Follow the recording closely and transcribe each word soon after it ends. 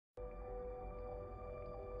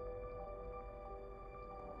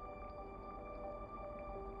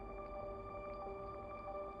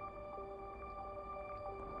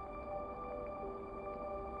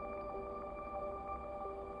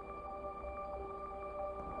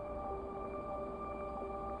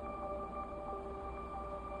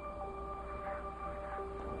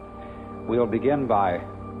we'll begin by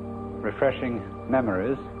refreshing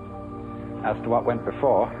memories as to what went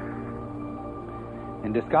before.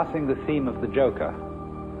 In discussing the theme of the Joker,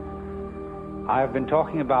 I have been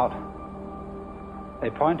talking about a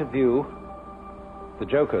point of view, the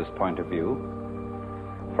Joker's point of view,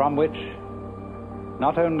 from which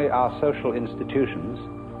not only our social institutions,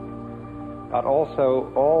 but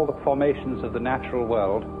also all the formations of the natural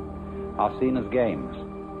world are seen as games.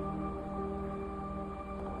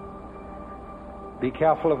 Be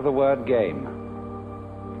careful of the word game.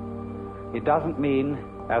 It doesn't mean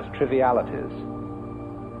as trivialities,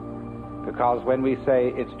 because when we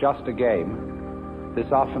say it's just a game, this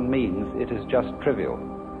often means it is just trivial.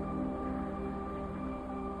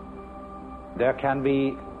 There can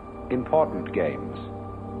be important games,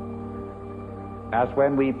 as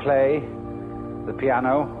when we play the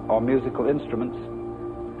piano or musical instruments.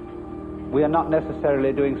 We are not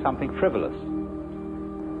necessarily doing something frivolous,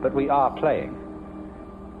 but we are playing.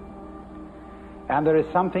 And there is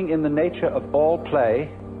something in the nature of all play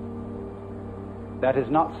that is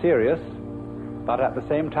not serious, but at the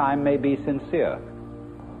same time may be sincere.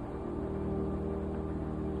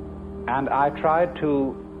 And I tried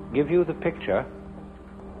to give you the picture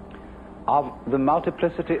of the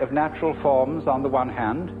multiplicity of natural forms on the one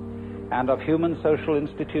hand, and of human social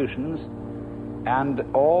institutions, and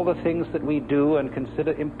all the things that we do and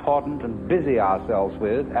consider important and busy ourselves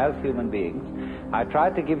with as human beings. I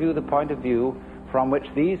tried to give you the point of view from which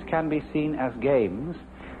these can be seen as games,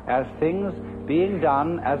 as things being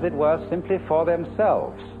done, as it were, simply for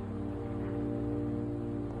themselves,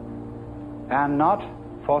 and not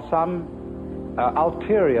for some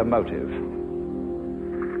ulterior motive.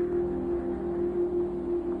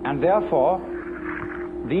 And therefore,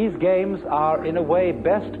 these games are in a way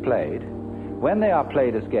best played when they are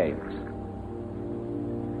played as games.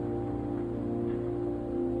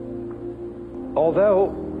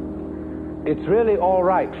 Although it's really all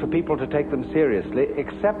right for people to take them seriously,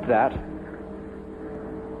 except that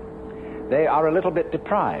they are a little bit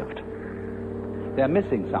deprived. They're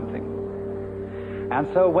missing something. And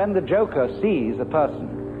so when the Joker sees a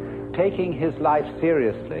person taking his life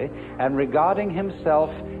seriously and regarding himself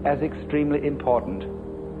as extremely important,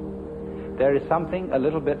 there is something a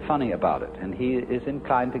little bit funny about it, and he is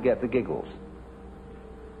inclined to get the giggles.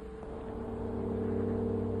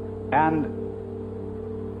 And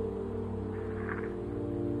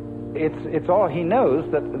it's all he knows,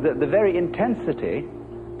 that the very intensity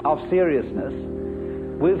of seriousness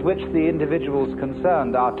with which the individuals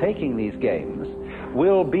concerned are taking these games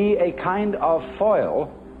will be a kind of foil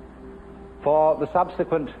for the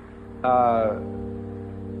subsequent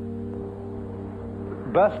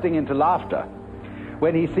bursting into laughter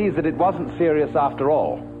when he sees that it wasn't serious after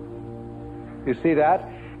all. You see that?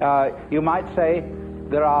 You might say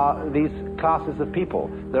there are these classes of people.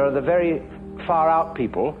 There are the very far out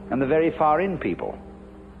people and the very far in people.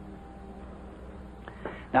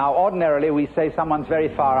 Now, ordinarily we say someone's very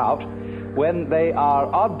far out when they are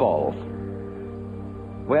oddballs,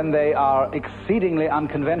 when they are exceedingly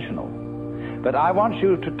unconventional. But I want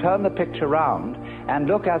you to turn the picture round and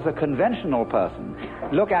look as a conventional person.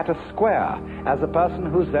 Look at a square as a person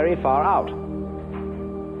who's very far out.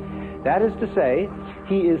 That is to say,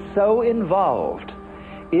 he is so involved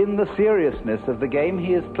in the seriousness of the game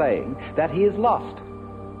he is playing that he is lost.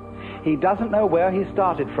 He doesn't know where he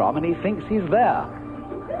started from, and he thinks he's there.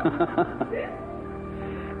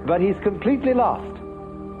 But he's completely lost,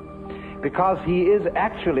 because he is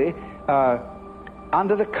actually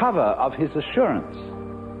under the cover of his assurance,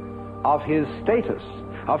 of his status,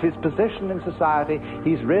 of his position in society.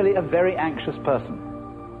 He's really a very anxious person.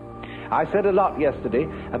 I said a lot yesterday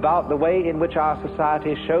about the way in which our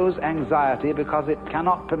society shows anxiety because it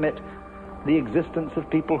cannot permit the existence of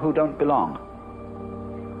people who don't belong.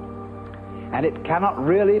 And it cannot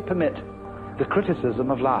really permit the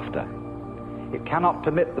criticism of laughter. It cannot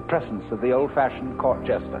permit the presence of the old-fashioned court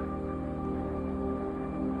jester,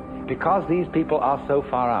 because these people are so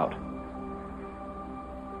far out.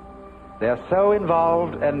 They're so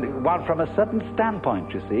involved, and one from a certain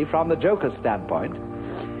standpoint, you see, from the Joker's standpoint,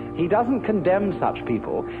 he doesn't condemn such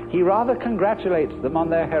people. He rather congratulates them on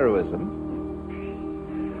their heroism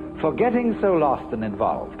for getting so lost and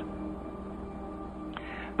involved.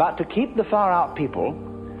 But to keep the far-out people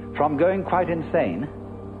from going quite insane,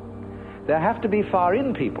 there have to be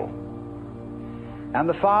far-in people. And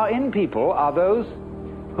the far-in people are those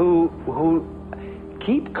who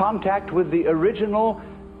keep contact with the original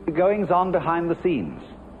goings-on behind the scenes.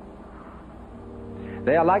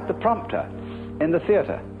 They are like the prompter in the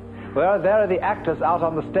theater, where there are the actors out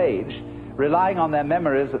on the stage relying on their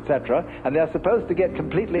memories, etc., and they're supposed to get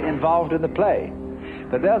completely involved in the play.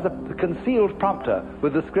 But there's a concealed prompter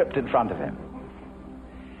with the script in front of him.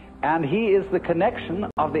 And he is the connection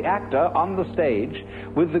of the actor on the stage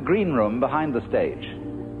with the green room behind the stage.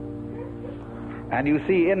 And you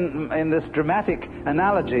see in this dramatic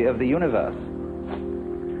analogy of the universe,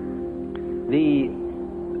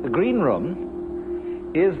 the green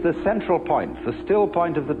room is the central point, the still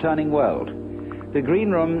point of the turning world. The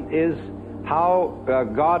green room is how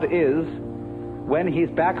God is when he's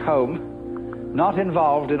back home, not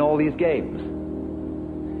involved in all these games,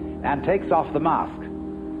 and takes off the mask.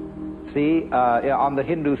 See, on the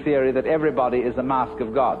Hindu theory that everybody is a mask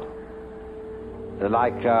of God.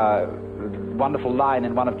 Like a wonderful line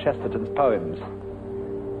in one of Chesterton's poems.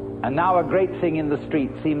 And now a great thing in the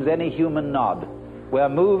street seems any human nod, where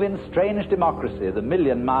move in strange democracy the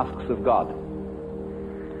million masks of God.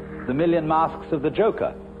 The million masks of the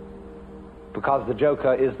Joker, because the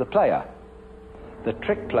Joker is the player, the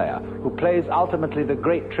trick player, who plays ultimately the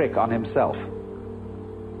great trick on himself.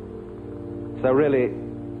 So really,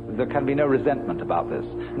 there can be no resentment about this.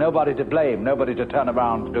 Nobody to blame, nobody to turn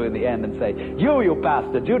around to in the end and say, you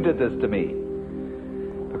bastard, you did this to me.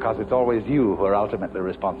 Because it's always you who are ultimately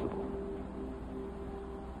responsible.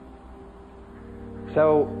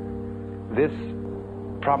 So, this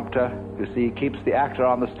prompter, you see, keeps the actor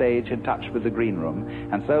on the stage in touch with the green room.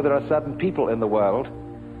 And so there are certain people in the world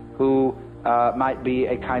who might be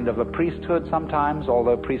a kind of a priesthood sometimes,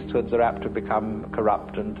 although priesthoods are apt to become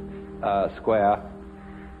corrupt and square.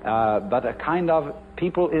 But a kind of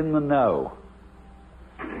people in the know.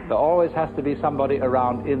 There always has to be somebody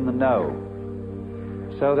around in the know,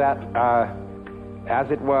 so that,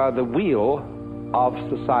 as it were, the wheel of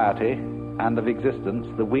society and of existence,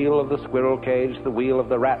 the wheel of the squirrel cage, the wheel of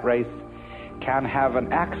the rat race, can have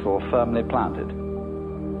an axle firmly planted.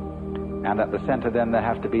 And at the center then there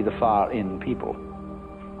have to be the far in people.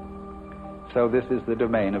 So this is the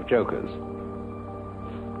domain of jokers.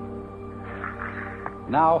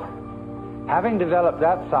 Now, having developed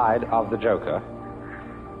that side of the joker,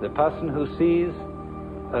 the person who sees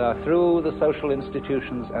through the social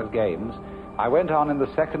institutions as games, I went on in the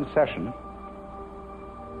second session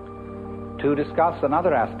to discuss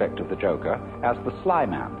another aspect of the joker as the sly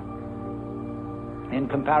man, in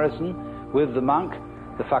comparison with the monk,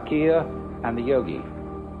 the fakir, and the yogi,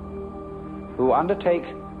 who undertake,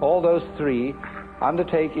 all those three,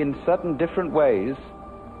 undertake in certain different ways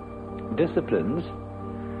disciplines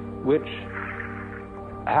which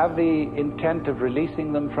have the intent of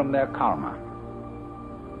releasing them from their karma.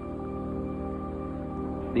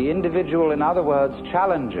 The individual, in other words,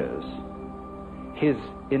 challenges his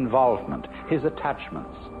involvement, his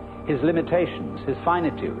attachments, his limitations, his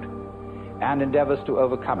finitude, and endeavors to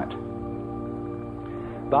overcome it.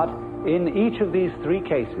 But in each of these three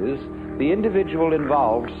cases, the individual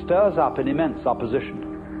involved stirs up an immense opposition,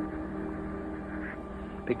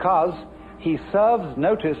 because he serves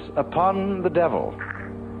notice upon the devil,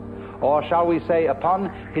 or shall we say upon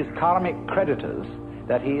his karmic creditors,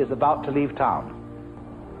 that he is about to leave town.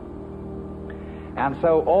 And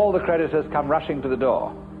so all the creditors come rushing to the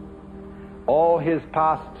door. All his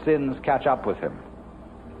past sins catch up with him.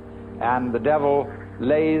 And the devil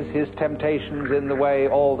lays his temptations in the way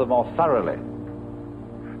all the more thoroughly.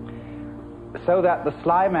 So that the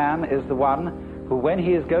sly man is the one who, when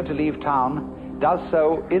he is going to leave town, does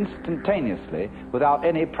so instantaneously without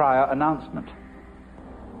any prior announcement.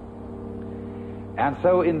 And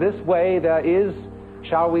so in this way there is,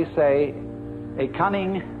 shall we say, a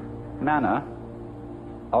cunning manner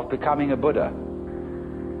of becoming a Buddha.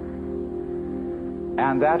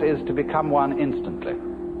 And that is to become one instantly,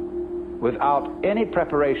 without any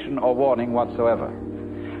preparation or warning whatsoever.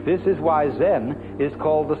 This is why Zen is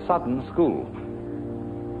called the sudden school,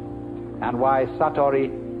 and why Satori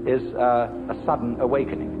is a sudden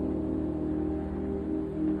awakening.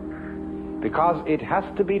 Because it has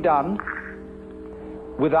to be done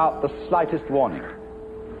without the slightest warning.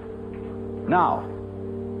 Now,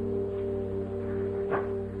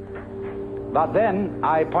 but then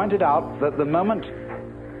I pointed out that the moment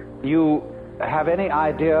you have any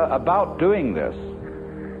idea about doing this,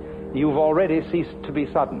 you've already ceased to be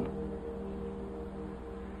sudden.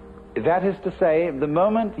 That is to say, the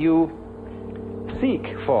moment you seek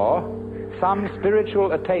for some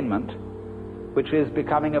spiritual attainment, which is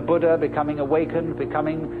becoming a Buddha, becoming awakened,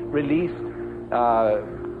 becoming released,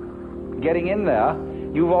 getting in there,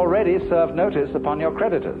 you've already served notice upon your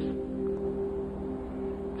creditors.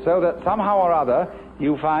 So that somehow or other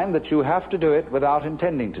you find that you have to do it without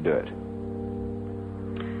intending to do it.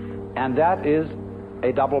 And that is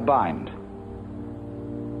a double bind.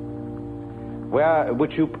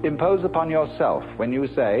 which you impose upon yourself when you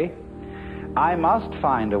say, I must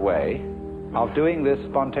find a way of doing this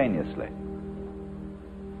spontaneously.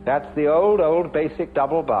 That's the old basic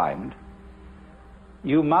double bind.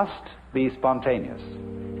 You must be spontaneous.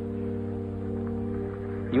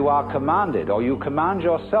 You are commanded, or you command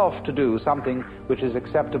yourself to do something which is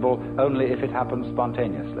acceptable only if it happens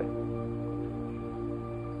spontaneously.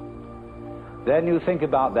 Then you think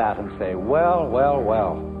about that and say, well,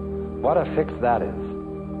 what a fix that is.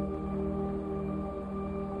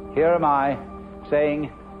 Here am I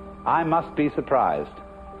saying, I must be surprised,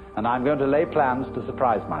 and I'm going to lay plans to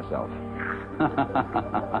surprise myself.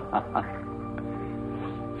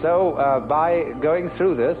 So by going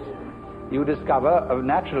through this, you discover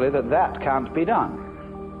naturally that can't be done.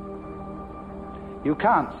 You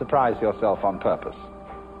can't surprise yourself on purpose.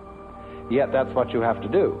 Yet that's what you have to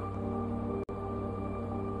do.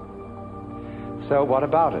 So what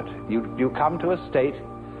about it? You come to a state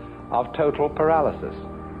of total paralysis.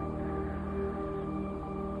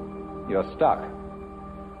 You're stuck.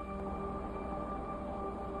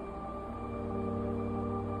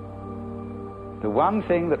 The one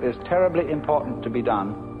thing that is terribly important to be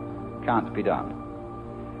done can't be done.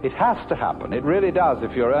 It has to happen. It really does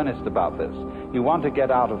if you're earnest about this. You want to get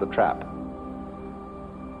out of the trap.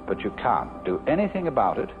 But you can't do anything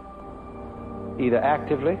about it, either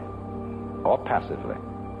actively or passively.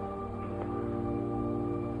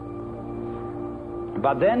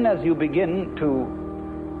 But then as you begin to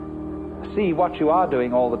see what you are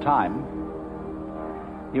doing all the time,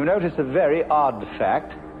 you notice a very odd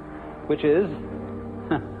fact, which is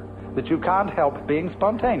that you can't help being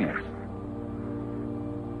spontaneous.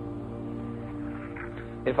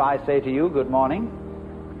 If I say to you, good morning,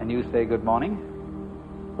 and you say good morning,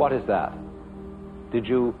 what is that? Did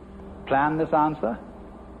you plan this answer?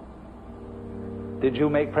 Did you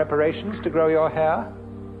make preparations to grow your hair?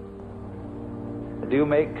 Do you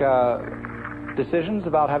make decisions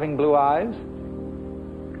about having blue eyes?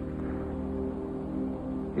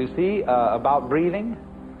 You see, about breathing?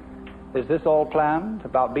 Is this all planned?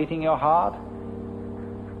 About beating your heart?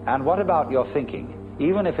 And what about your thinking?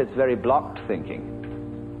 Even if it's very blocked thinking,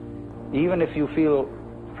 even if you feel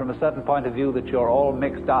from a certain point of view that you're all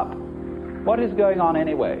mixed up, what is going on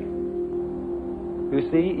anyway? You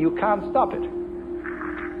see, you can't stop it.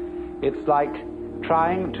 It's like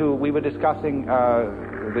trying to, we were discussing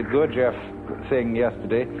the Gurdjieff thing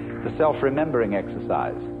yesterday, the self-remembering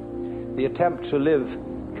exercise, the attempt to live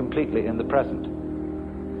completely in the present.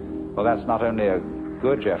 Well, that's not only a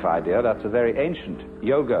Gurdjieff idea, that's a very ancient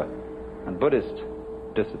yoga and Buddhist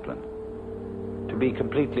discipline, to be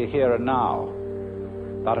completely here and now.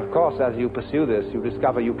 But of course, as you pursue this, you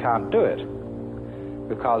discover you can't do it,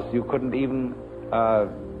 because you couldn't even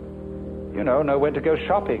know when to go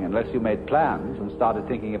shopping unless you made plans and started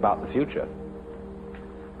thinking about the future.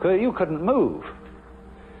 You couldn't move.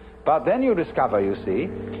 But then you discover, you see,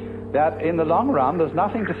 that in the long run there's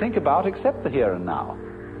nothing to think about except the here and now.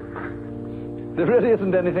 There really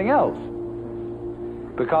isn't anything else.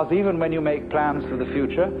 Because even when you make plans for the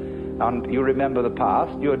future and you remember the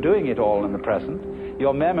past, you're doing it all in the present.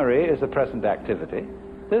 Your memory is a present activity.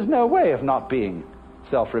 There's no way of not being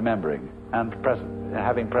self-remembering and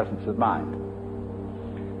having presence of mind.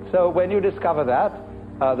 So when you discover that,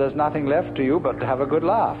 there's nothing left to you but to have a good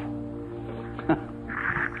laugh.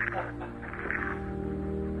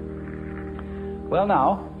 Well,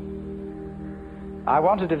 now, I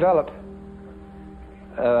want to develop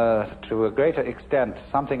to a greater extent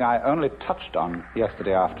something I only touched on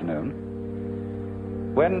yesterday afternoon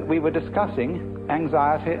when we were discussing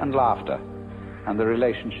anxiety and laughter and the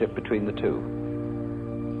relationship between the two.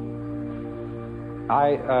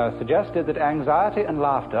 I suggested that anxiety and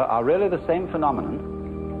laughter are really the same phenomenon,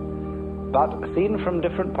 but seen from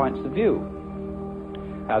different points of view.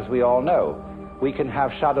 As we all know, we can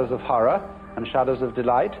have shudders of horror and shudders of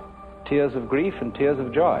delight, tears of grief and tears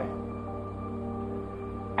of joy.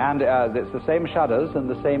 And it's the same shudders and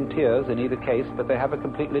the same tears in either case, but they have a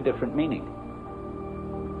completely different meaning.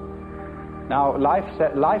 Now, life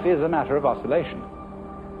is a matter of oscillation.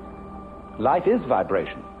 Life is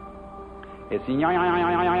vibration. It's the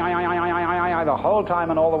whole time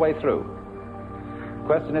and all the way through. The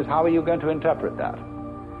question is, how are you going to interpret that?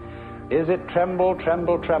 Is it tremble,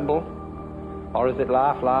 tremble, tremble, or is it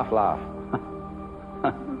laugh, laugh, laugh?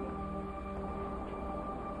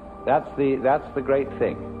 That's the great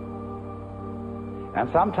thing. And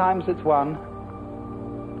sometimes it's one,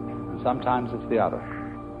 and sometimes it's the other.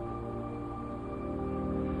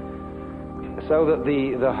 So that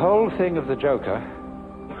the whole thing of the Joker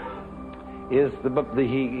is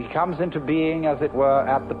he comes into being, as it were,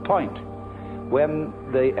 at the point when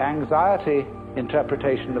the anxiety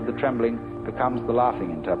interpretation of the trembling becomes the laughing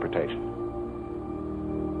interpretation.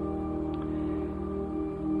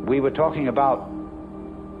 We were talking about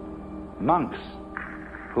monks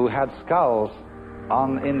who had skulls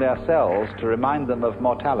in their cells to remind them of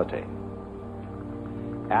mortality.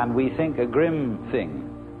 And we think a grim thing.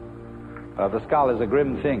 The skull is a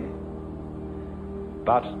grim thing.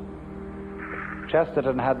 But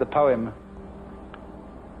Chesterton had the poem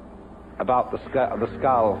about the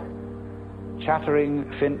skull. Chattering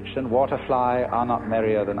finch and waterfly are not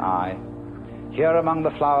merrier than I. Here among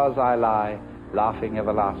the flowers I lie, laughing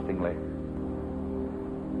everlastingly.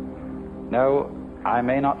 No, I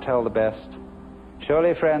may not tell the best.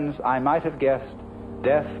 Surely, friends, I might have guessed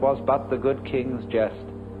death was but the good king's jest.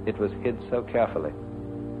 It was hid so carefully.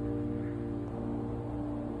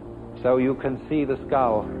 So you can see the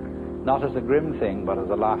skull not as a grim thing, but as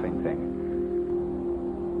a laughing thing.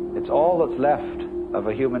 It's all that's left of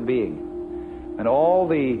a human being. And all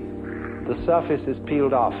the surface is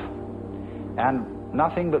peeled off, and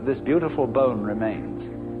nothing but this beautiful bone remains.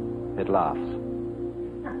 It laughs.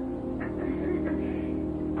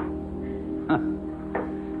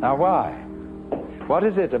 Now why? What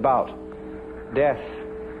is it about death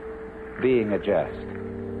being a jest?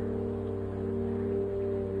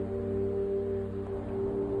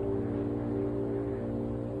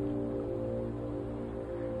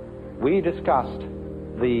 We discussed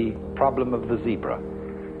the problem of the zebra.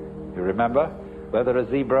 You remember whether a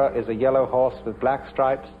zebra is a yellow horse with black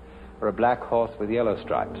stripes or a black horse with yellow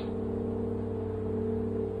stripes.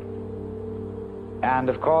 And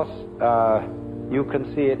of course, you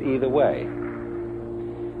can see it either way.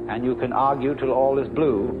 And you can argue till all is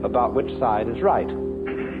blue about which side is right.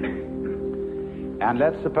 And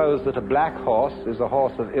let's suppose that a black horse is a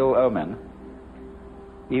horse of ill omen,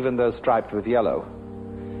 even though striped with yellow,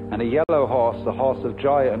 and a yellow horse a horse of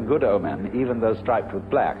joy and good omen, even though striped with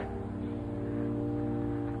black.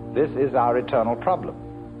 This is our eternal problem.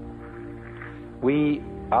 We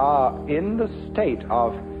are in the state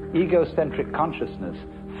of egocentric consciousness,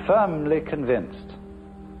 firmly convinced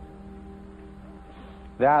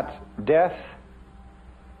that death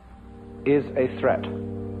is a threat.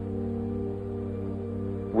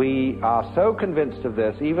 We are so convinced of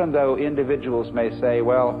this, even though individuals may say,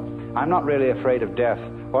 well, I'm not really afraid of death.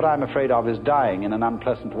 What I'm afraid of is dying in an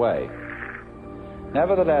unpleasant way.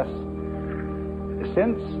 Nevertheless,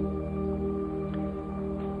 since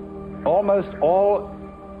almost all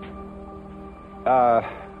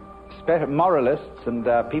moralists and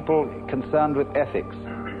people concerned with ethics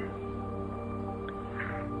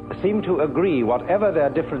seem to agree, whatever their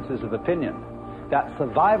differences of opinion, that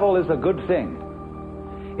survival is a good thing.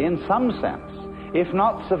 In some sense, if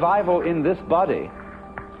not survival in this body,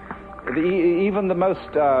 even the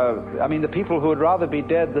most, the people who would rather be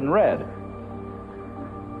dead than red,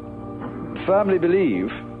 firmly believe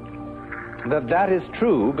that that is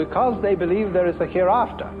true because they believe there is a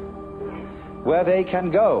hereafter where they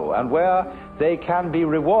can go and where they can be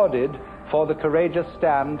rewarded for the courageous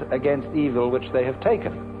stand against evil which they have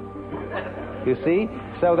taken. You see?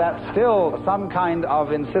 So that's still some kind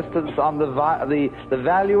of insistence on the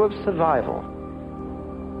value of survival.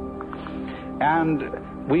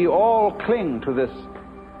 And we all cling to this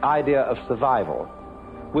idea of survival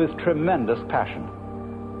with tremendous passion.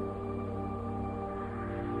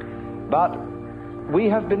 But we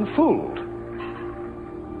have been fooled,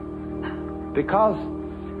 because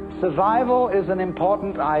survival is an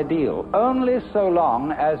important ideal only so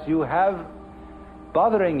long as you have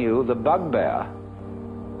bothering you the bugbear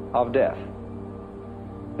of death,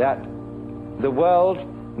 that the world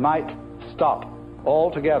might stop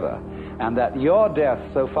altogether, and that your death,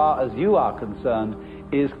 so far as you are concerned,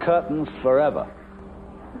 is curtains forever.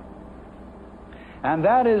 And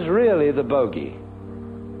that is really the bogey.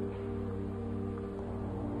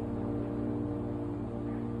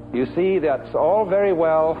 You see, that's all very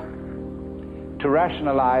well to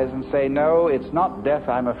rationalize and say, no, it's not death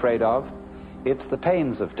I'm afraid of, it's the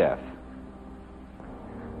pains of death.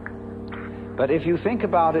 But if you think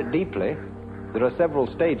about it deeply, there are several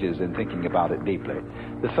stages in thinking about it deeply.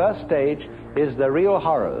 The first stage is the real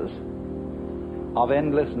horrors of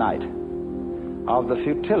endless night, of the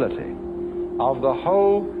futility, of the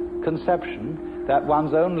whole conception that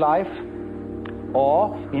one's own life,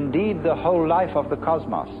 or indeed the whole life of the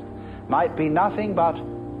cosmos, might be nothing but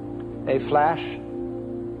a flash,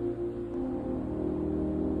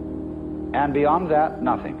 and beyond that,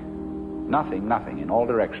 nothing. Nothing in all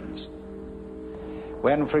directions.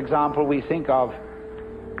 When, for example, we think of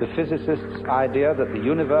the physicist's idea that the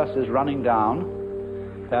universe is running down,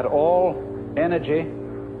 that all energy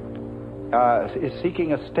is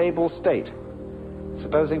seeking a stable state.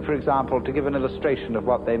 Supposing, for example, to give an illustration of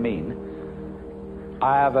what they mean,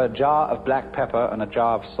 I have a jar of black pepper and a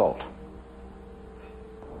jar of salt.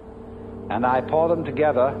 And I pour them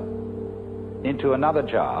together into another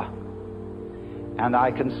jar, and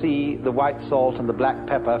I can see the white salt and the black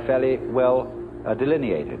pepper fairly well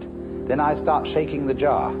delineated. Then I start shaking the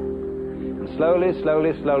jar, and slowly,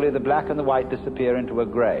 slowly, slowly the black and the white disappear into a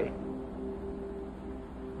gray.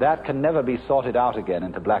 That can never be sorted out again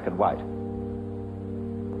into black and white.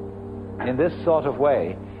 In this sort of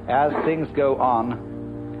way, as things go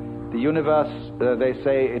on, the universe, they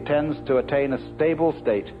say, it tends to attain a stable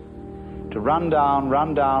state, to run down,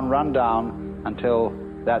 run down, run down, until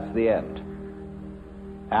that's the end.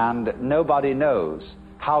 And nobody knows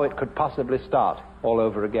how it could possibly start all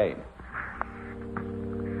over again.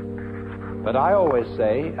 But I always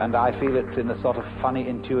say, and I feel it in a sort of funny,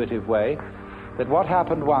 intuitive way, that what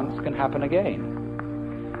happened once can happen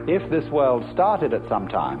again. If this world started at some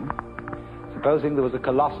time, supposing there was a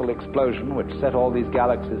colossal explosion which set all these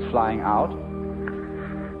galaxies flying out,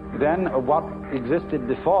 then what existed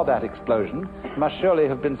before that explosion must surely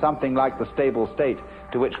have been something like the stable state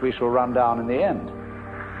to which we shall run down in the end.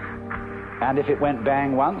 And if it went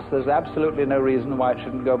bang once, there's absolutely no reason why it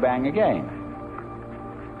shouldn't go bang again.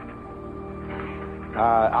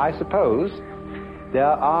 I suppose there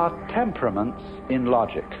are temperaments in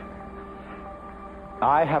logic.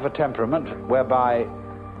 I have a temperament whereby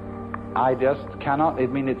I just cannot,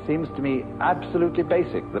 it seems to me absolutely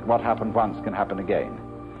basic that what happened once can happen again.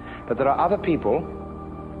 But there are other people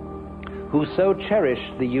who so cherish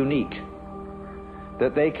the unique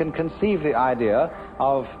that they can conceive the idea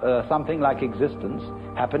of something like existence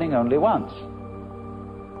happening only once.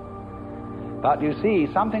 But you see,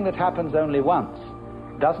 something that happens only once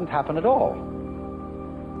doesn't happen at all.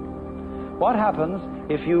 What happens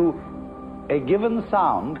if a given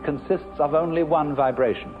sound consists of only one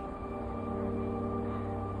vibration?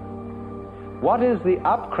 What is the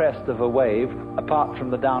upcrest of a wave apart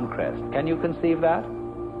from the downcrest? Can you conceive that?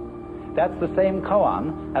 That's the same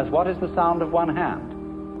koan as what is the sound of one hand.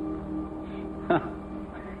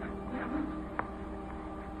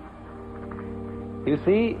 You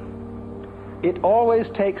see, it always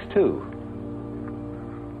takes two.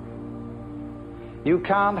 You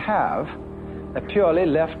can't have a purely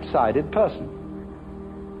left-sided person.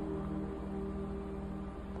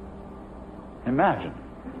 Imagine.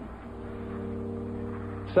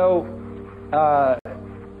 So,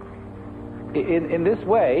 in this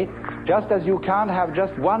way, just as you can't have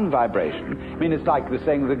just one vibration, I mean, it's like the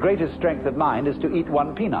saying, the greatest strength of mind is to eat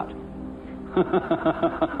one peanut.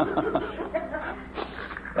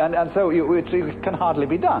 and so it can hardly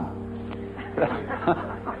be done.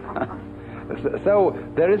 So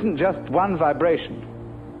there isn't just one vibration.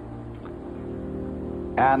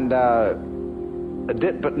 And a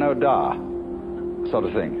dit but no da sort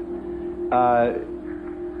of thing.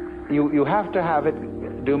 You have to have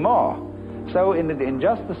it do more. So in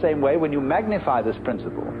just the same way, when you magnify this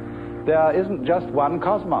principle, there isn't just one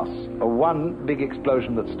cosmos, or one big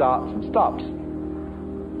explosion that starts and stops.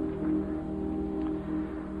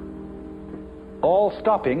 All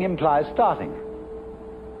stopping implies starting.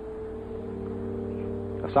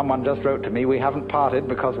 Someone just wrote to me, we haven't parted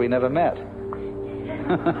because we never met.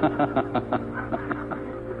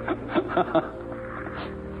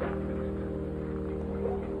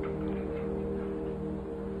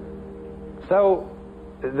 So,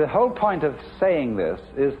 the whole point of saying this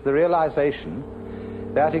is the realization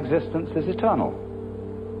that existence is eternal.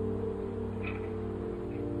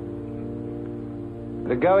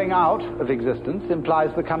 The going out of existence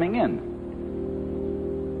implies the coming in.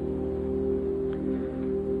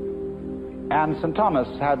 And St. Thomas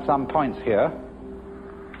had some points here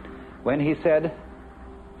when he said,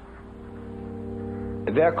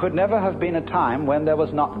 there could never have been a time when there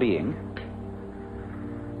was not being,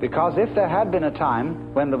 because if there had been a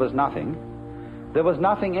time when there was nothing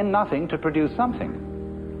in nothing to produce something.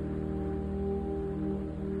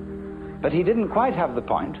 But he didn't quite have the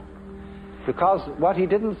point, because what he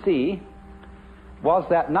didn't see was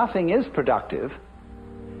that nothing is productive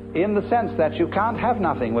in the sense that you can't have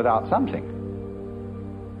nothing without something.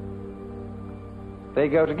 They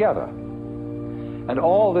go together. And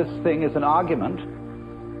all this thing is an argument,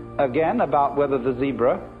 again, about whether the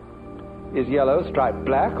zebra is yellow striped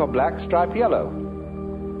black or black striped yellow.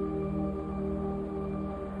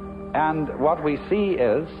 And what we see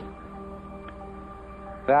is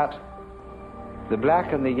that the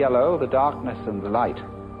black and the yellow, the darkness and the light,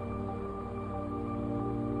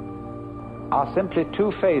 are simply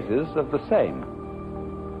two phases of the same.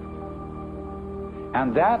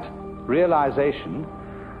 And that realization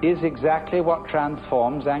is exactly what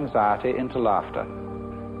transforms anxiety into laughter.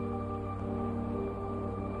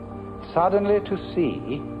 Suddenly to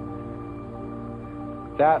see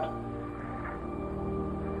that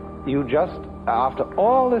you just, after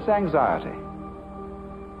all this anxiety,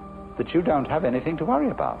 that you don't have anything to worry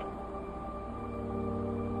about.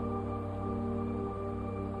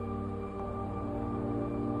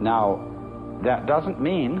 Now, that doesn't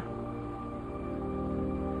mean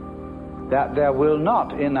that there will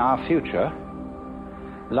not in our future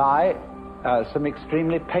lie some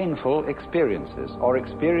extremely painful experiences, or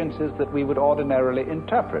experiences that we would ordinarily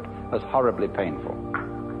interpret as horribly painful.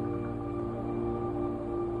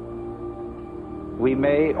 We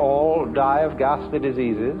may all die of ghastly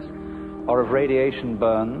diseases, or of radiation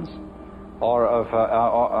burns, or of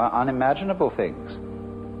unimaginable things.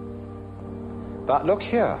 But look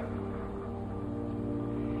here.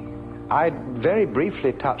 I very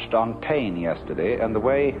briefly touched on pain yesterday and the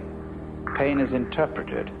way pain is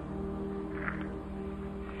interpreted.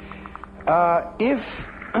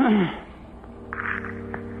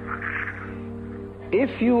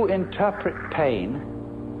 If you interpret pain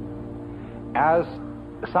as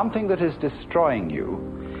something that is destroying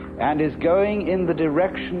you and is going in the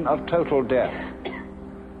direction of total death,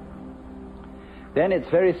 then it's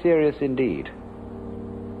very serious indeed.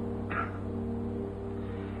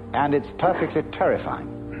 And it's perfectly terrifying.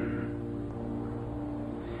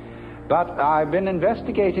 But I've been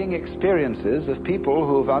investigating experiences of people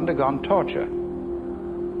who've undergone torture.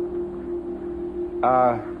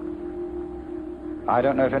 I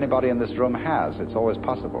don't know if anybody in this room has. It's always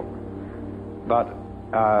possible. But,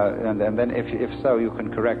 and then if so, you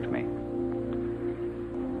can correct me.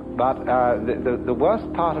 But the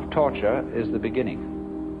worst part of torture is the beginning.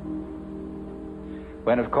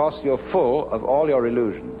 When, of course, you're full of all your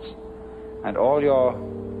illusions and all your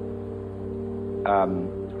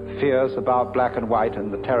fears about black and white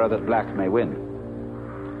and the terror that black may win.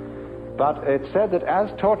 But it's said that as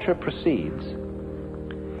torture proceeds,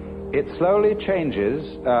 it slowly changes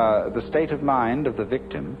the state of mind of the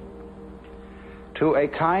victim to a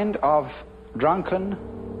kind of drunken,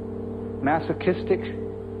 masochistic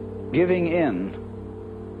giving in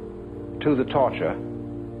to the torture,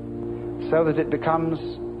 so that it becomes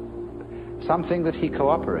something that he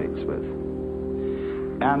cooperates with.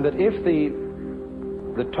 And that if the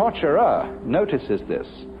torturer notices this,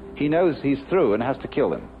 he knows he's through and has to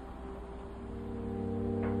kill him.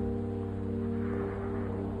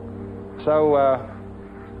 So,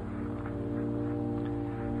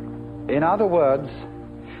 in other words,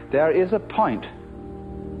 there is a point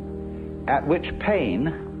at which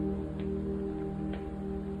pain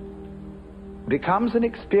becomes an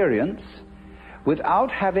experience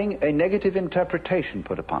without having a negative interpretation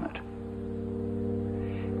put upon it.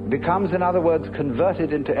 Becomes, in other words,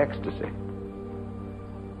 converted into ecstasy.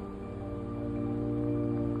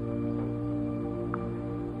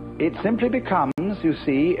 It simply becomes, you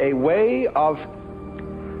see, a way of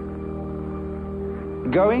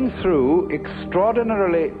going through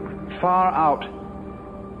extraordinarily far out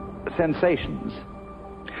sensations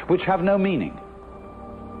which have no meaning.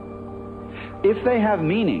 If they have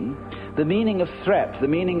meaning, the meaning of threat, the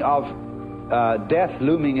meaning of death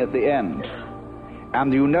looming at the end,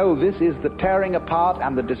 and you know this is the tearing apart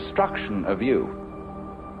and the destruction of you,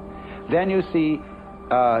 then you see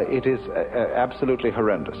it is absolutely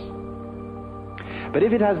horrendous. But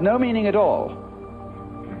if it has no meaning at all,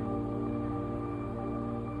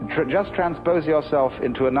 just transpose yourself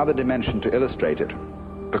into another dimension to illustrate it,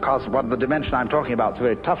 because what the dimension I'm talking about is a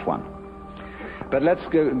very tough one. But let's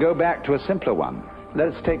go back to a simpler one.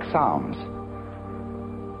 Let's take sounds.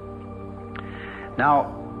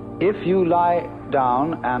 Now, if you lie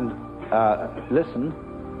down and listen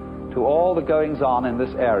to all the goings-on in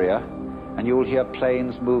this area, and you will hear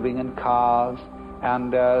planes moving and cars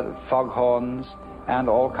and foghorns and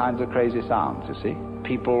all kinds of crazy sounds, you see,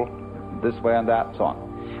 people this way and that, so on.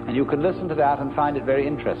 And you can listen to that and find it very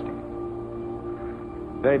interesting,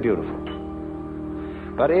 very beautiful.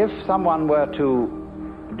 But if someone were to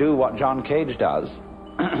do what John Cage does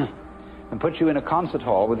and put you in a concert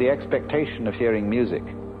hall with the expectation of hearing music,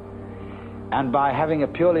 and by having a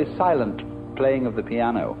purely silent playing of the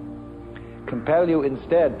piano, compel you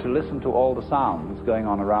instead to listen to all the sounds going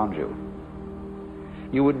on around you,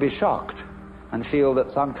 you would be shocked and feel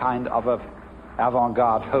that some kind of an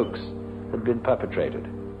avant-garde hoax had been perpetrated.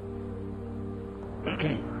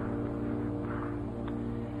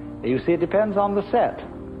 You see, it depends on the set,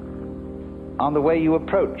 on the way you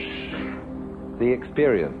approach the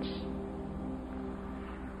experience.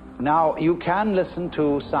 Now, you can listen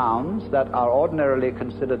to sounds that are ordinarily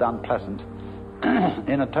considered unpleasant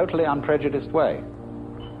in a totally unprejudiced way.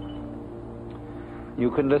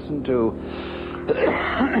 You can listen to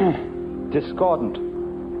discordant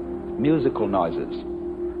musical noises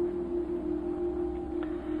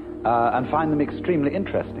and find them extremely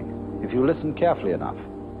interesting if you listen carefully enough.